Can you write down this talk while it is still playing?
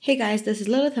Hey guys, this is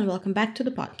Lilith and welcome back to the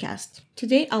podcast.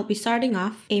 Today I'll be starting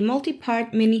off a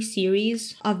multi-part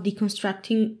mini-series of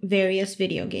deconstructing various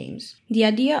video games. The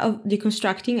idea of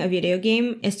deconstructing a video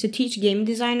game is to teach game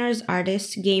designers,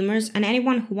 artists, gamers, and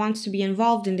anyone who wants to be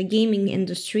involved in the gaming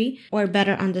industry or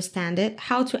better understand it,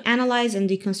 how to analyze and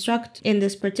deconstruct, in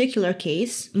this particular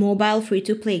case, mobile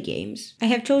free-to-play games. I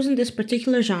have chosen this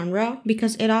particular genre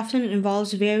because it often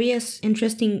involves various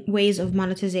interesting ways of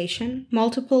monetization,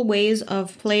 multiple ways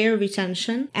of player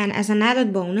retention, and as an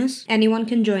added bonus, anyone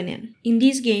can join in. In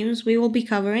these games, we will be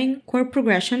covering core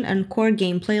progression and core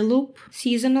gameplay loop,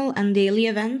 seasonal and daily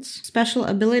events, special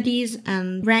abilities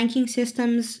and ranking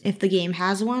systems if the game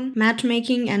has one,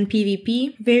 matchmaking and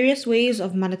PvP, various ways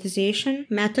of monetization,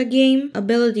 metagame,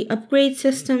 ability upgrade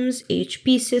systems,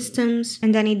 HP systems,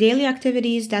 and any daily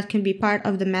activities that can be part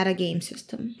of the metagame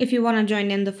system. If you want to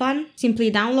join in the fun, simply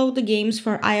download the games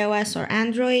for iOS or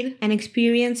Android and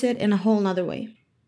experience it in a whole nother way.